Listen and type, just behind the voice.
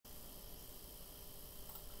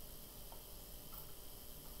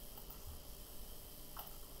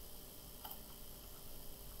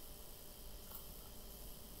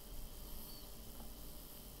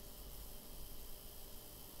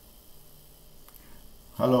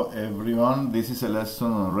Hello everyone, this is a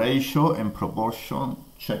lesson on ratio and proportion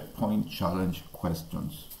checkpoint challenge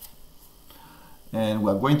questions. And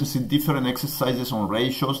we are going to see different exercises on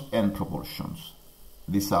ratios and proportions.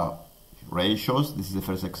 These are ratios. This is the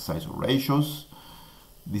first exercise of ratios.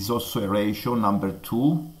 This is also a ratio, number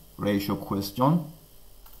 2, ratio question.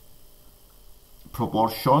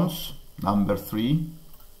 Proportions, number 3.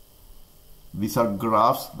 These are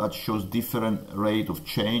graphs that shows different rate of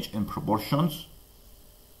change and proportions.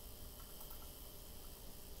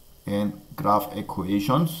 And graph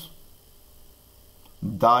equations,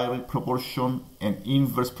 direct proportion and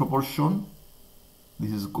inverse proportion.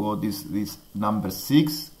 This is number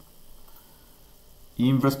 6.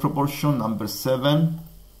 Inverse proportion, number 7.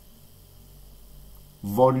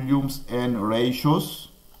 Volumes and ratios,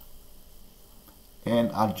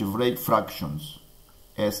 and algebraic fractions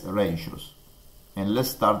as ratios. And let's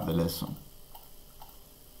start the lesson.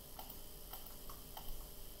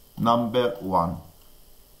 Number 1.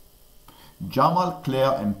 Jamal,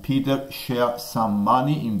 Claire and Peter share some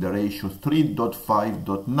money in the ratio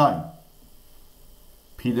 3.5.9.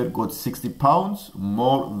 Peter got 60 pounds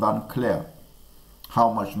more than Claire.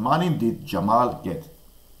 How much money did Jamal get?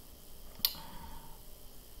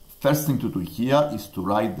 First thing to do here is to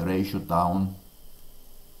write the ratio down.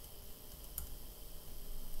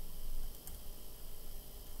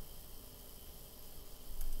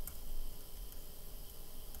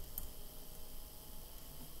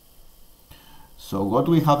 So what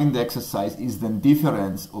we have in the exercise is the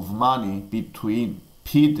difference of money between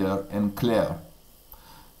Peter and Claire.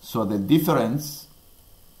 So the difference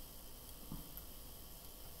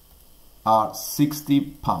are 60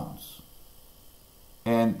 pounds.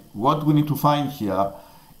 And what we need to find here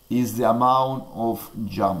is the amount of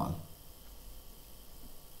Jamal.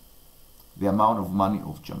 The amount of money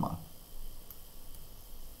of Jamal.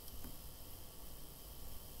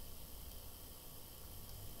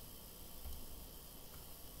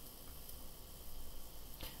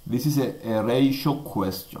 This is a ratio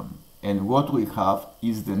question, and what we have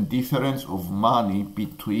is the difference of money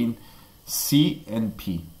between C and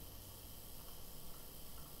P.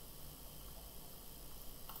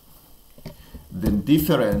 The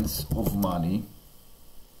difference of money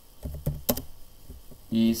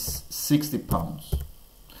is 60 pounds.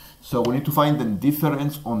 So we need to find the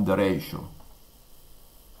difference on the ratio.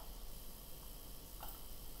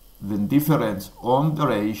 The difference on the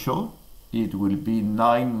ratio, it will be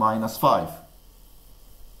 9 minus 5.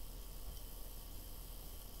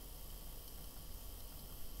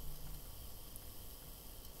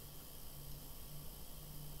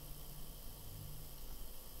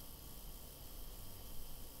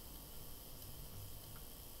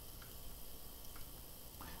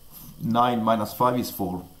 Nine minus 5 is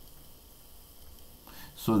 4.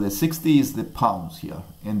 So the 60 is the pounds here,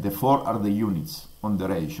 and the 4 are the units on the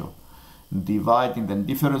ratio. Dividing the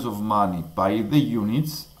difference of money by the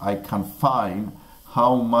units, I can find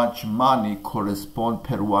how much money corresponds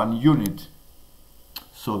per 1 unit.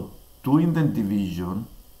 So doing the division,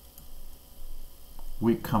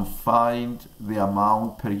 we can find the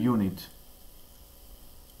amount per unit.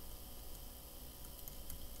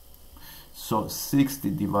 So 60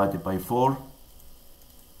 divided by 4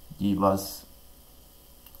 give us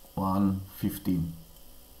 115.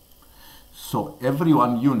 So every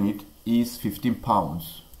 1 unit is 15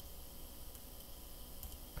 pounds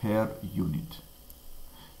per unit.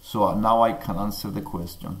 So now I can answer the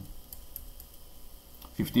question.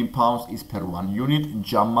 15 pounds is per 1 unit.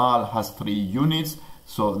 Jamal has 3 units,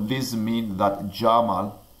 so this means that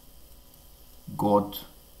Jamal got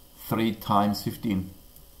 3 times 15.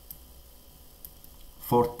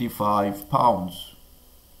 45 pounds.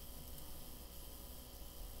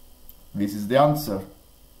 This is the answer.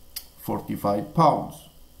 45 pounds.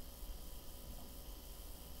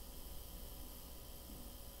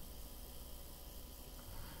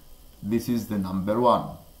 This is the number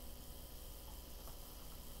 1.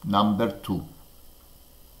 Number 2.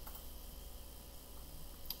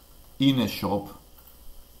 In a shop,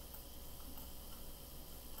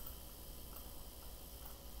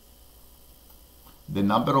 the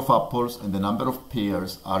number of apples and the number of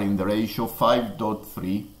pears are in the ratio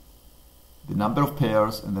 5.3. The number of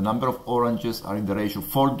pears and the number of oranges are in the ratio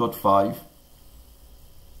 4.5.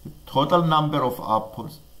 The total number of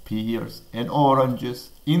apples, pears and oranges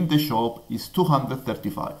in the shop is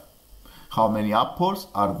 235. How many apples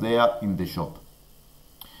are there in the shop?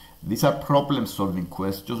 These are problem solving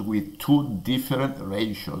questions with 2 different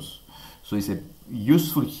ratios. So it's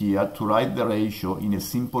useful here to write the ratio in a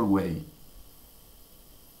simple way.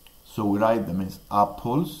 So we write them as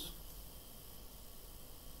apples,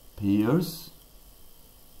 pears,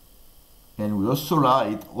 And we also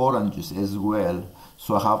write oranges as well,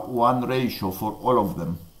 so I have 1 ratio for all of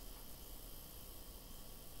them.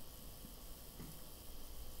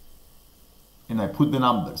 And I put the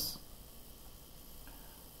numbers.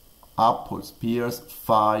 Apples, pears,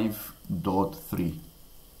 5.3.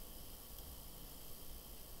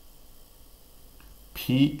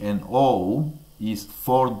 P and O is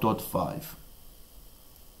 4.5.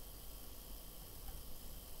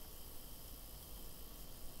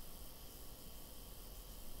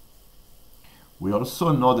 We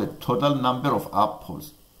also know the total number of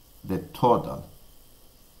apples, the total.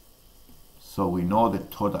 So we know the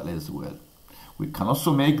total as well. We can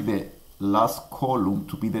also make the last column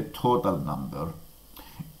to be the total number.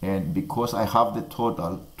 And because I have the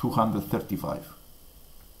total, 235.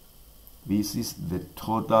 This is the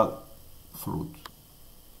total fruit.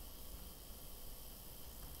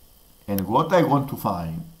 And what I want to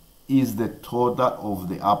find is the total of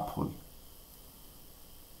the apple.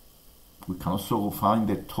 We can also find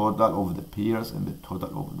the total of the pears and the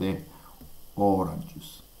total of the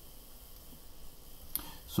oranges.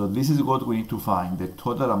 So this is what we need to find, the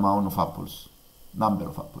total amount of apples, number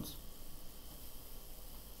of apples.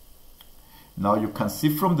 Now you can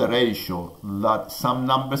see from the ratio that some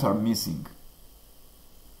numbers are missing.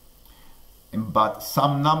 But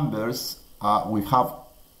some numbers we have,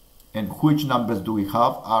 and which numbers do we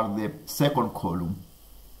have are the second column.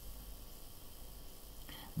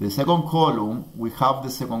 The second column, we have the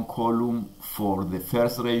second column for the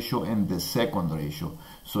first ratio and the second ratio.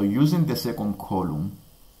 So using the second column,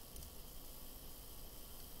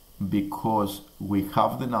 because we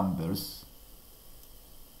have the numbers,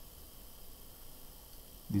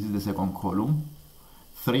 this is the second column,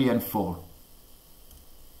 3 and 4.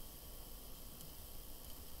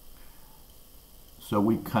 So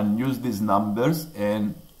we can use these numbers,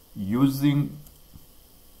 and using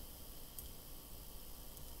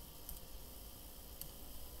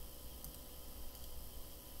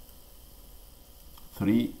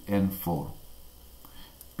three and 4.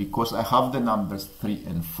 Because I have the numbers 3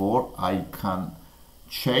 and 4, I can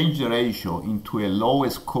change the ratio into a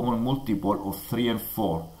lowest common multiple of 3 and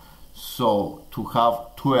 4. So to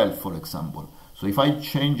have 12, for example. So if I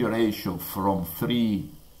change the ratio from 3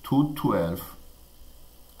 to 12,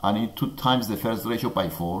 I need to times the first ratio by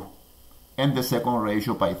 4 and the second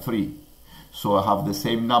ratio by 3. So I have the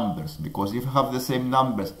same numbers, because if I have the same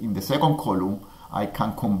numbers in the second column, I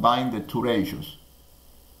can combine the two ratios.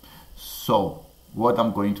 So what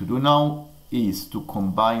I'm going to do now is to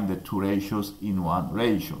combine the two ratios in one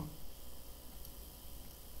ratio.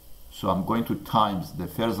 So I'm going to times the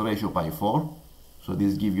first ratio by 4. So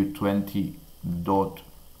this gives you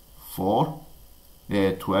 20.4,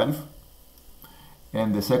 12.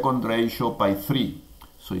 And the second ratio by 3.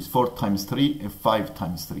 So it's 4 times 3 and 5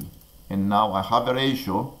 times 3. And now I have a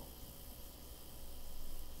ratio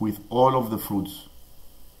with all of the fruits.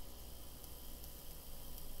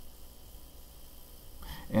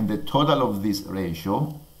 And the total of this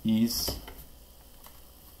ratio is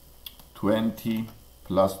 20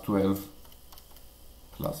 plus 12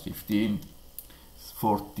 plus 15 is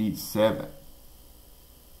 47.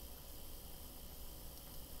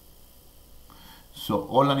 So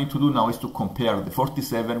all I need to do now is to compare the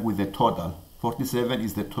 47 with the total. 47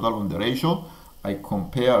 is the total on the ratio. I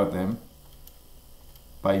compare them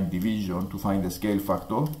by division to find the scale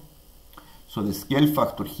factor. So the scale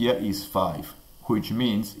factor here is 5. Which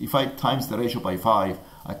means if I times the ratio by 5,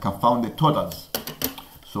 I can find the totals.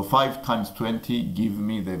 So 5 times 20 give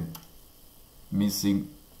me the missing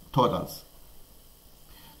totals.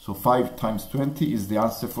 So 5 times 20 is the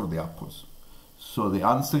answer for the apples. So the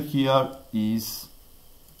answer here is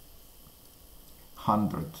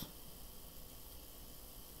 100.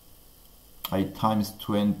 I times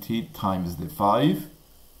 20 times the 5,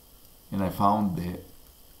 and I found the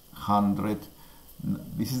 100.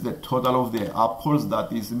 This is the total of the apples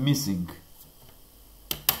that is missing.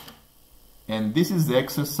 And this is the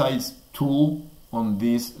exercise 2 on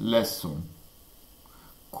this lesson.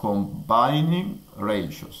 Combining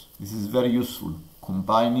ratios. This is very useful.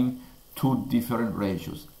 Combining two different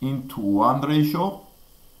ratios into one ratio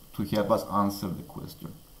to help us answer the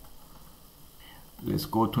question. Let's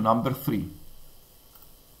go to number 3.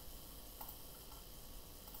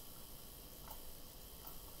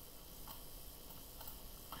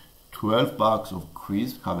 12 bags of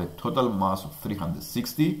crisps have a total mass of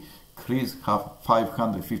 360. Crisps have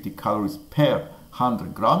 550 calories per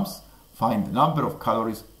 100 grams. Find the number of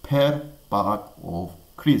calories per bag of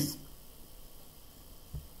crisps.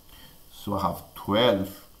 So I have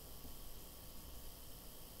 12.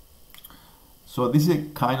 So this is a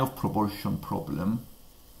kind of proportion problem.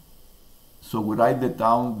 So we write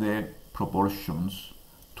down the proportions.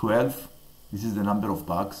 12, this is the number of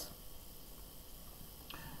bags.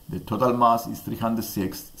 The total mass is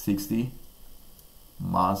 360.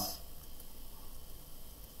 Mass,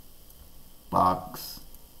 bags,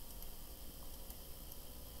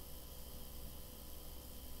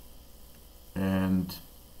 and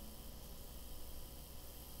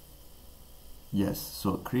yes,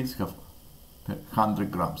 so crates have 100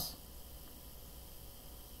 grams.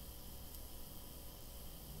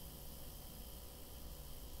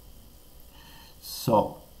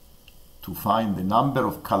 So to find the number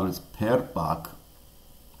of calories per bag,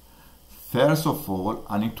 first of all,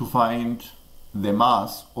 I need to find the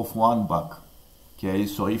mass of one bag. Okay,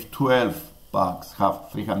 so if 12 bags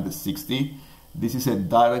have 360, this is a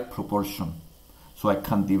direct proportion. So I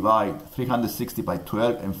can divide 360 by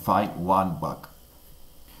 12 and find one bag.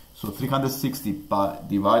 So 360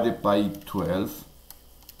 divided by 12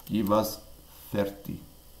 give us 30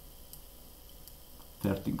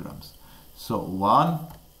 grams. So one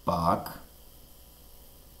bag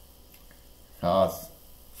has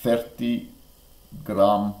 30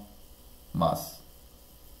 gram mass.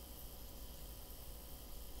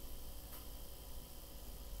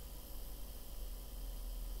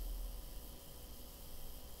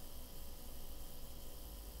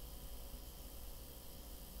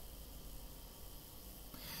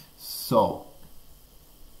 So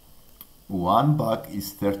one bag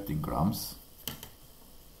is 30 grams.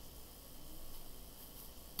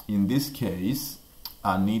 In this case,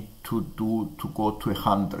 I need to go to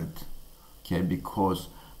 100, okay, because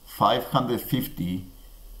 550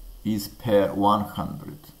 is per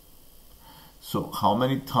 100. So how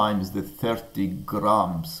many times the 30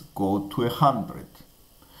 grams go to 100?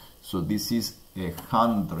 So this is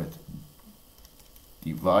 100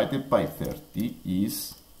 divided by 30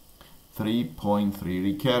 is 3.3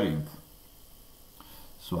 recurring.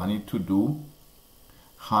 So I need to do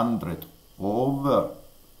 100 over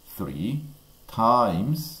 3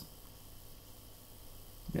 times,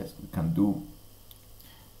 yes, we can do,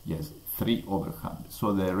 yes, 3 over 100.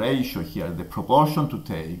 So the ratio here, the proportion to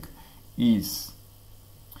take is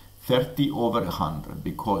 30 over 100,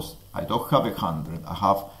 because I don't have 100, I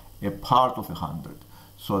have a part of 100.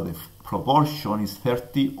 So the proportion is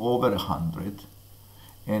 30 over 100,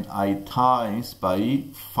 and I times by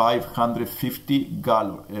 550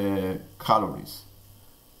 calories.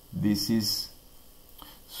 This is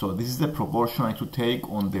the proportion I have to take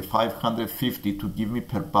on the 550 to give me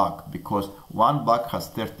per bag, because one bag has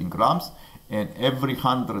 13 grams and every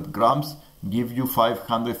 100 grams give you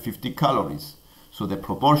 550 calories. So the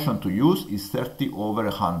proportion to use is 30 over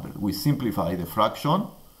 100. We simplify the fraction,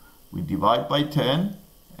 we divide by 10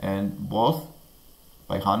 and both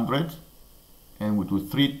by 100, and we do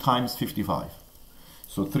 3 times 55.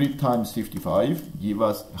 So 3 times 55 give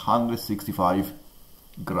us 165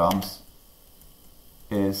 grams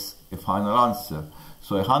as a final answer.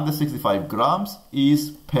 So 165 grams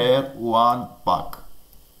is per one bag.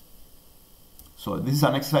 So this is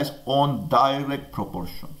an exercise on direct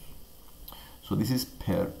proportions. So this is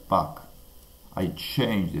per bag. I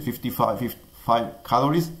change the 55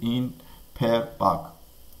 calories in per bag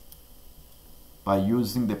by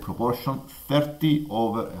using the proportion 30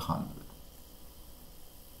 over 100.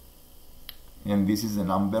 And this is the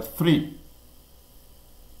number 3.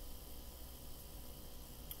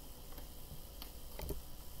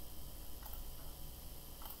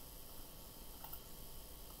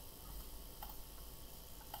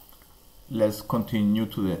 Let's continue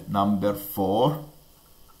to the number 4.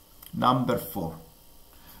 Number 4.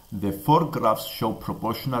 The 4 graphs show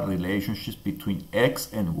proportional relationships between x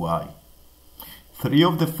and y. 3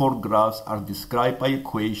 of the 4 graphs are described by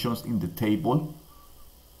equations in the table.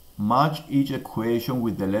 Match each equation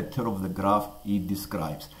with the letter of the graph it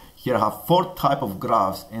describes. Here I have 4 types of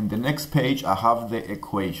graphs, and the next page I have the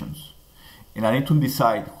equations. And I need to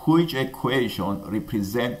decide which equation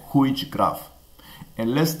represents which graph.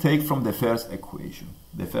 And let's take from the first equation.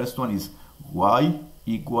 The first one is y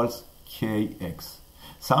equals kx.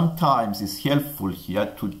 Sometimes it's helpful here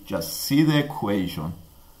to just see the equation,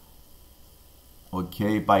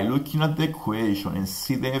 okay, by looking at the equation and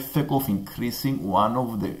see the effect of increasing one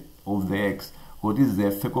of the x. What is the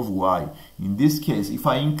effect of y? In this case, if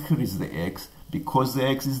I increase the x, because the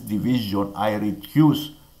x is division, I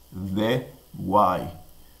reduce the y.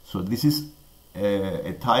 So this is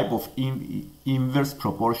a type of inverse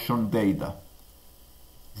proportion data.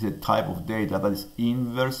 It's a type of data that is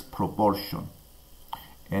inverse proportion.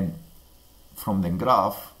 And from the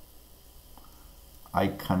graph, I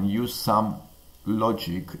can use some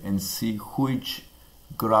logic and see which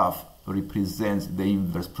graph represents the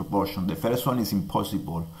inverse proportion? The first one is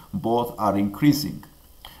impossible. Both are increasing.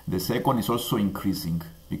 The second is also increasing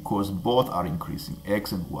because both are increasing,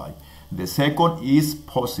 x and y. The second is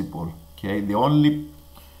possible. Okay, the only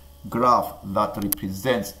graph that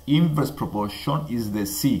represents inverse proportion is the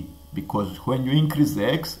C, because when you increase the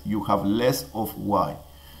x, you have less of y.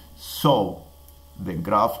 So the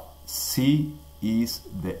graph C is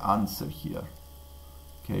the answer here.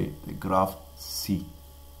 Okay, the graph C.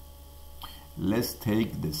 Let's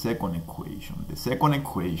take the second equation. The second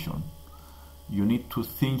equation, you need to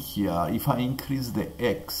think here, if I increase the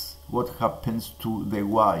x, what happens to the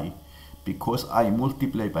y? Because I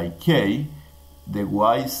multiply by k, the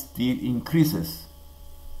y still increases.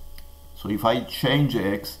 So if I change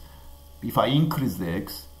x, if I increase the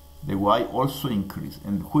x, the y also increases.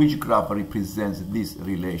 And which graph represents this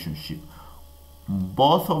relationship?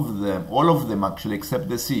 Both of them, all of them actually, except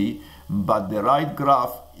the C, but the right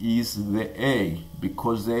graph is the A,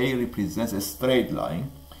 because the A represents a straight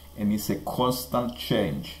line and it's a constant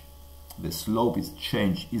change. The slope is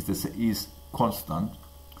change, is constant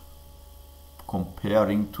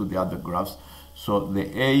comparing to the other graphs. So the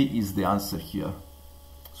A is the answer here.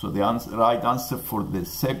 So the right answer for the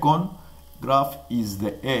second graph is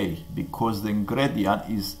the A, because the gradient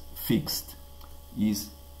is fixed, is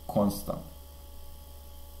constant,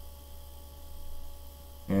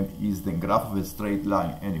 and is the graph of a straight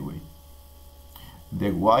line anyway.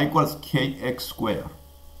 The y equals kx squared.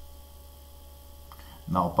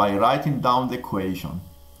 Now by writing down the equation,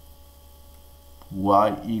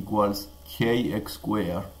 y equals kx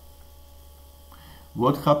squared,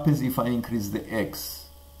 what happens if I increase the x?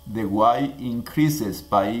 The y increases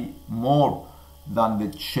by more than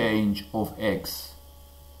the change of x.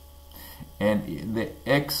 And the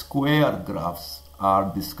x squared graphs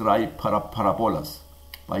are described parabolas,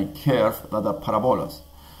 by curves that are parabolas.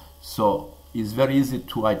 So it's very easy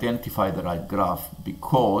to identify the right graph,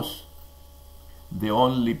 because the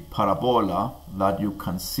only parabola that you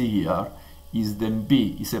can see here is the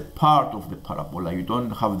B. It's a part of the parabola. You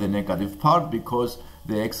don't have the negative part because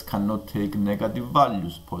the x cannot take negative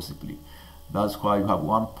values possibly. That's why you have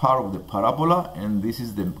one part of the parabola, and this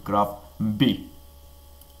is the graph B.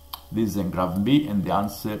 This is the graph B, and the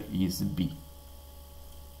answer is B.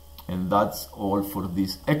 And that's all for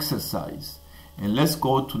this exercise. And let's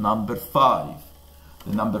go to number 5.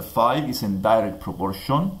 The number 5 is in direct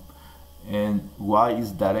proportion, and y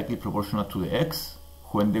is directly proportional to the x.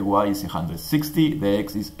 When the y is 160, the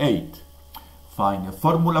x is 8. Find a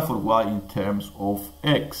formula for y in terms of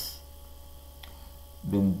x.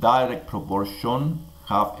 The direct proportion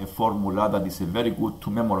have a formula that is very good to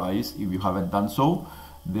memorize if you haven't done so.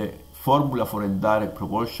 The formula for indirect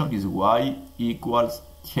proportion is y equals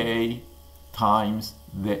k times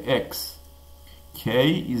the x.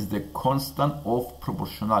 K is the constant of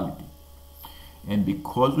proportionality. And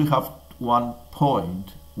because we have one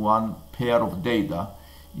point, one pair of data,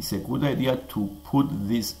 it's a good idea to put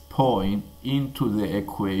this point into the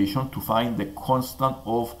equation to find the constant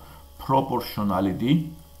of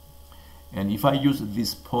proportionality. And if I use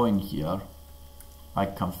this point here, I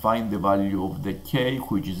can find the value of the k,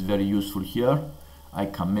 which is very useful here. I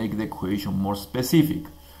can make the equation more specific.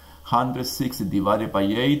 160 divided by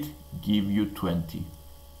 8 give you 20.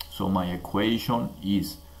 So my equation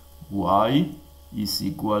is y is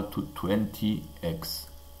equal to 20x.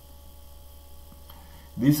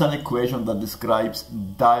 This is an equation that describes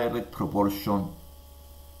direct proportion.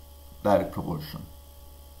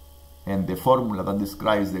 And the formula that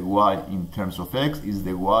describes the y in terms of x is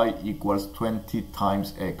the y equals 20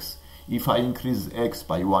 times x. If I increase x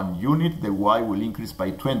by 1 unit, the y will increase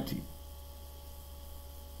by 20.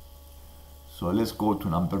 So let's go to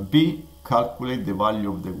number B. Calculate the value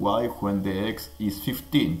of the y when the x is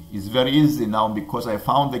 15. It's very easy now because I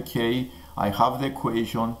found the k, I have the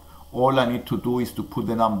equation. All I need to do is to put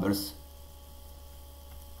the numbers.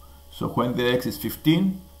 So when the x is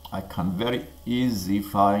 15, I can very easily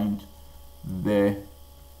find the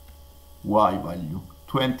y value.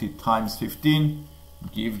 20 times 15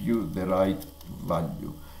 give you the right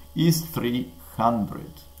value. Is 300.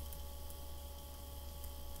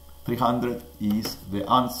 300 is the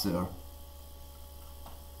answer.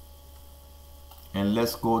 And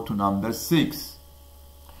let's go to number 6.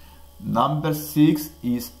 Number 6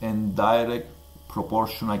 is indirect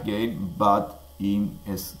proportion again, but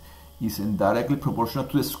is indirectly proportional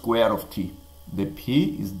to the square of t. The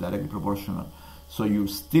p is directly proportional. So you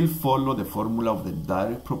still follow the formula of the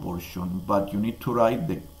direct proportion, but you need to write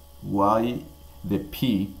the y, the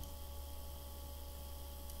p.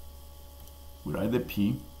 We write the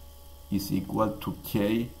p is equal to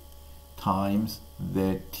k times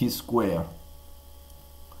the t square.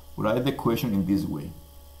 Write the equation in this way.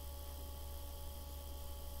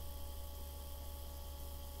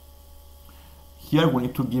 Here we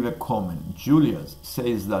need to give a comment. Julius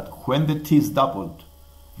says that when the t is doubled,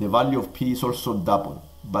 the value of p is also doubled.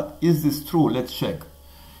 But is this true? Let's check.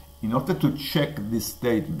 In order to check this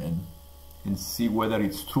statement and see whether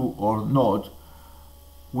it's true or not,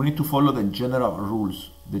 we need to follow the general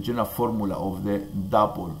rules, the general formula of the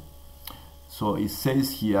double. So it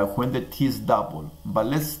says here when the t is double, but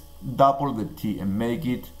let's double the t and make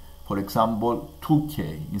it, for example,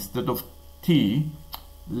 2k. Instead of t,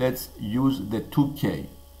 let's use the 2k.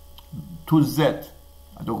 2z,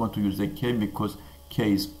 I don't want to use the k because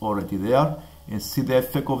k is already there, and see the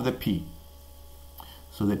effect of the p.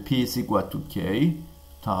 So the p is equal to k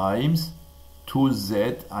times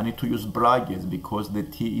 2z. I need to use brackets because the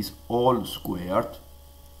t is all squared,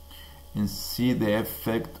 and see the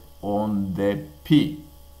effect on the p.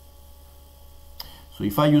 So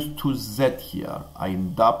if I use 2z here, I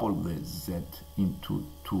double the z into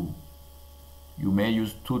 2. You may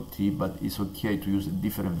use 2t, but it's okay to use a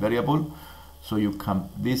different variable. So you can,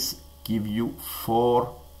 this give you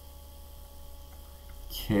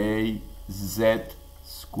 4kz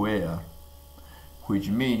square, which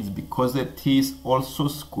means because the t is also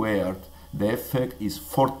squared, the effect is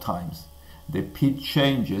 4 times. The p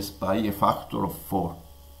changes by a factor of 4,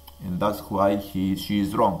 and that's why she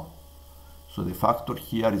is wrong. So the factor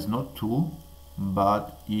here is not 2,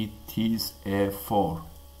 but it is a 4.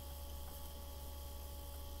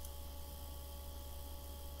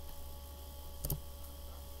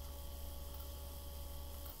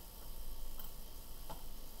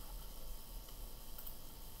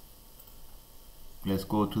 Let's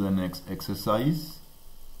go to the next exercise.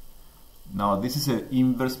 Now this is an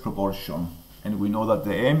inverse proportion, and we know that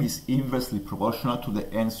the m is inversely proportional to the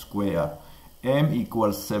n square. M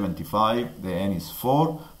equals 75, the n is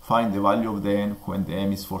 4. Find the value of the n when the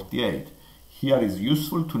m is 48. Here is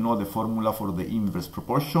useful to know the formula for the inverse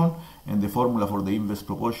proportion, and the formula for the inverse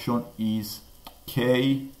proportion is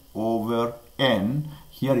k over n.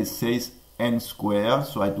 Here it says n square,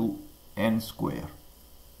 so I do n square.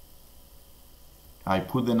 I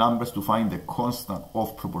put the numbers to find the constant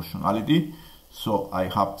of proportionality. So I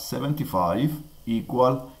have 75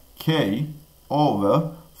 equal k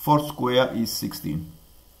over 4 square is 16.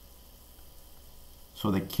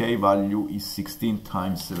 So the k value is 16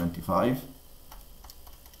 times 75,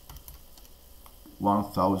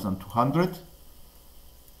 1200.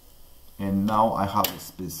 And now I have a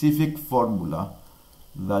specific formula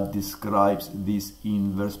that describes this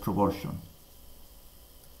inverse proportion.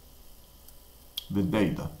 The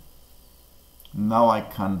data. Now I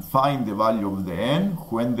can find the value of the n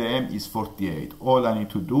when the m is 48. All I need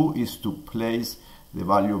to do is to place the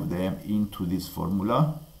value of the m into this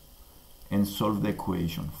formula and solve the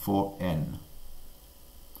equation for n.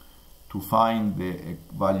 To find the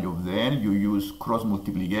value of the n, you use cross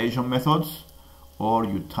multiplication methods, or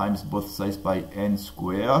you times both sides by n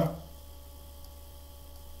squared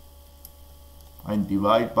and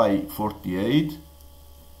divide by 48.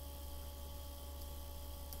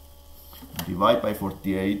 Divide by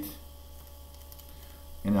 48,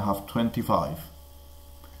 and I have 25.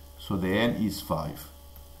 So the n is 5.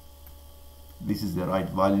 This is the right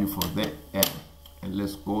value for the n. And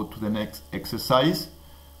let's go to the next exercise.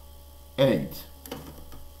 8.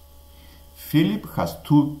 Philip has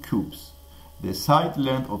 2 cubes. The side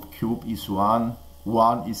length of cube is 1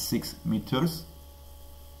 is 6 meters.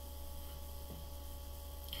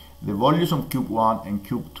 The volumes of cube 1 and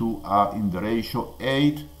cube 2 are in the ratio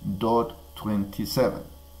 8.27.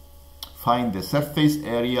 Find the surface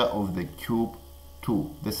area of the cube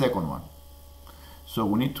 2, the second one. So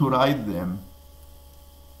we need to write them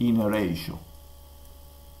in a ratio.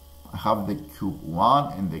 I have the cube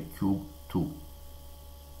 1 and the cube 2.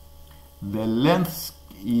 The length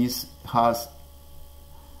has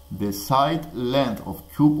the side length of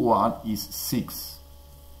cube 1 is 6.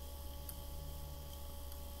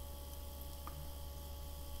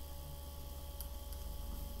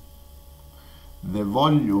 The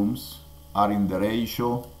volumes are in the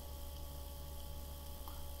ratio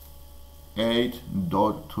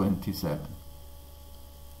 8.27.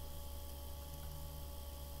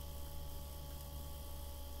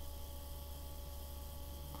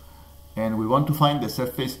 And we want to find the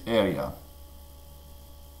surface area.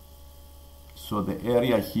 So the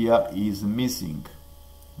area here is missing.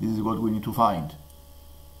 This is what we need to find.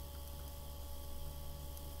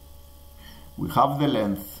 We have the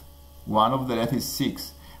length. One of the length is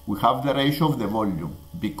 6. We have the ratio of the volume.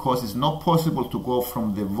 Because it's not possible to go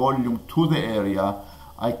from the volume to the area,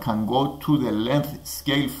 I can go to the length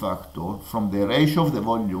scale factor. From the ratio of the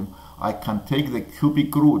volume, I can take the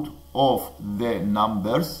cubic root of the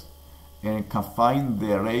numbers and can find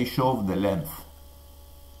the ratio of the length.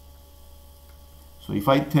 So if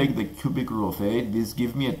I take the cubic root of 8, this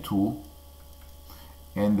gives me a 2,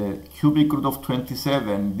 and the cubic root of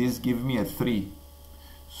 27, this gives me a 3.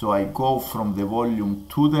 So I go from the volume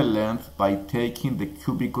to the length by taking the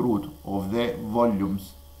cubic root of the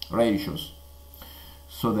volumes ratios.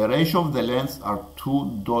 So the ratio of the lengths are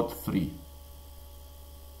 2.3.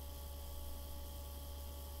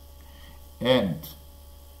 And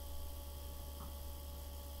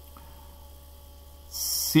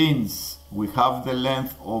since we have the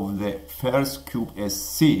length of the first cube as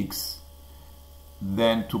 6,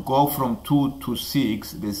 then to go from 2 to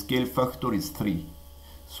 6, the scale factor is 3.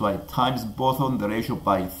 So I times both on the ratio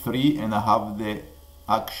by 3, and I have the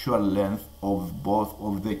actual length of both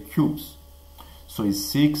of the cubes. So it's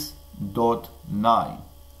 6.9.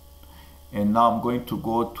 And now I'm going to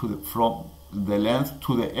go to from the length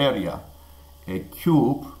to the area. A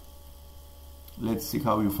cube, let's see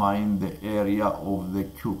how you find the area of the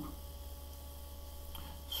cube.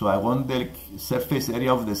 So I want the surface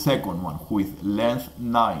area of the second one with length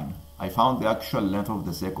 9. I found the actual length of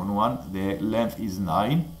the second one. The length is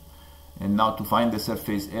 9. And now to find the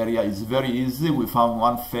surface area is very easy. We found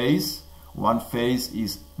one face. One face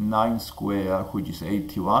is 9 square, which is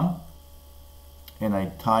 81. And I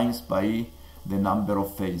times by the number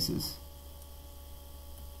of faces.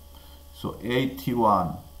 So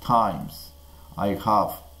 81 times, I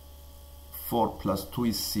have 4 plus 2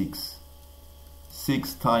 is 6.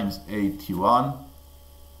 6 times 81.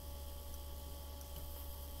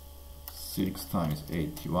 6 times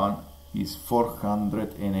 81 is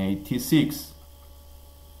 486.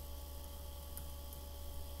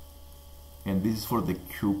 And this is for the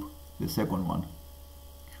cube, the second one.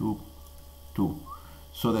 Cube 2.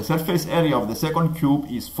 So the surface area of the second cube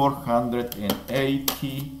is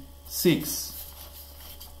 486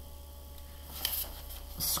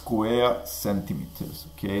 square centimeters.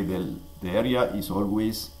 Okay, the area is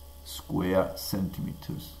always square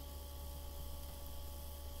centimeters.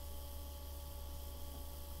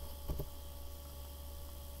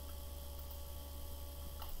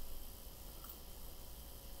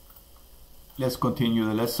 Let's continue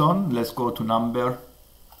the lesson. Let's go to number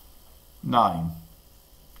 9.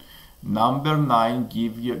 Number 9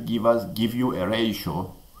 give you a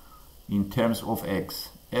ratio in terms of x.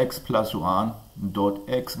 X plus 1 dot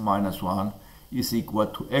x minus 1 is equal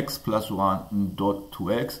to x plus 1 dot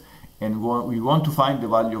 2x, and we want to find the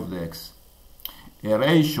value of the x. A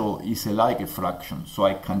ratio is like a fraction, so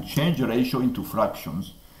I can change a ratio into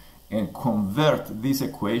fractions and convert this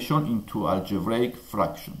equation into algebraic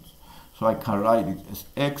fractions. So I can write it as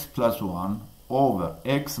x plus 1 over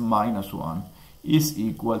x minus 1 is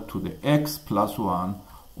equal to the x plus 1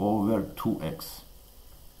 over 2x.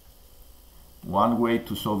 One way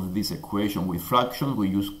to solve this equation with fractions, we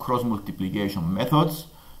use cross multiplication methods.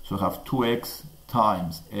 So I have 2x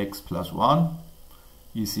times x plus 1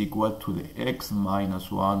 is equal to the x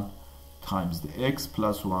minus 1 times the x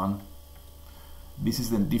plus 1. This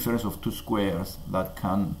is the difference of two squares that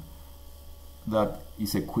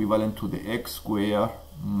is equivalent to the x squared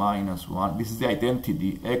minus 1. This is the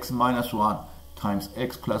identity. X minus 1 times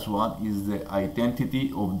x plus 1 is the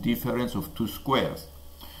identity of difference of two squares.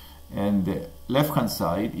 And the left hand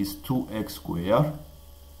side is 2x squared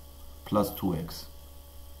plus 2x.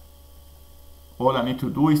 All I need to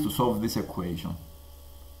do is to solve this equation,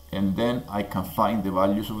 and then I can find the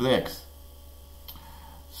values of the x.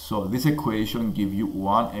 So this equation gives you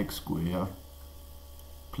 1x squared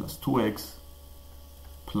plus 2x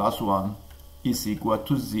plus 1 is equal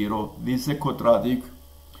to 0. This is a quadratic,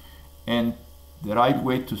 and the right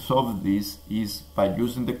way to solve this is by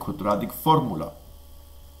using the quadratic formula.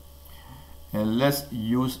 And let's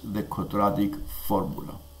use the quadratic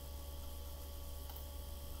formula.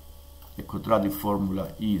 The quadratic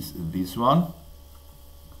formula is this one.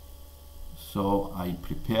 So I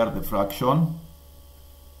prepare the fraction.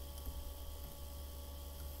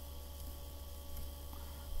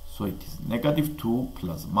 So it is negative 2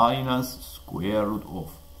 plus minus square root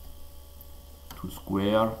of 2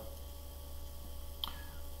 squared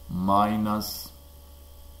minus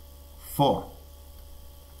 4.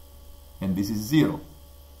 And this is 0,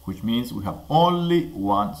 which means we have only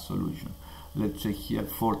one solution. Let's check here.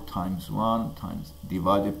 4 times 1 times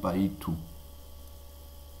divided by 2.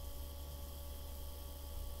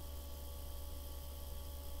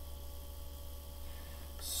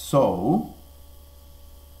 So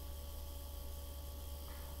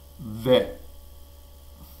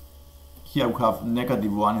Here we have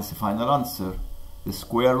negative 1 is the final answer. The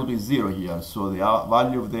square root is 0 here, so the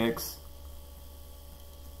value of the x,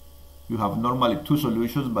 you have normally two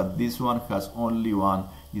solutions, but this one has only one,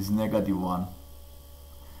 is negative 1.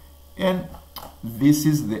 And this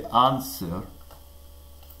is the answer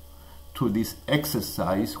to this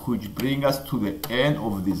exercise, which brings us to the end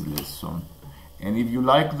of this lesson. And if you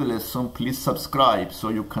like the lesson, please subscribe so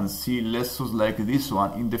you can see lessons like this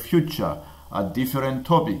one in the future at different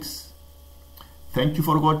topics. Thank you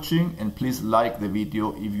for watching, and please like the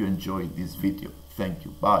video if you enjoyed this video. Thank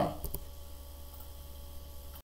you. Bye.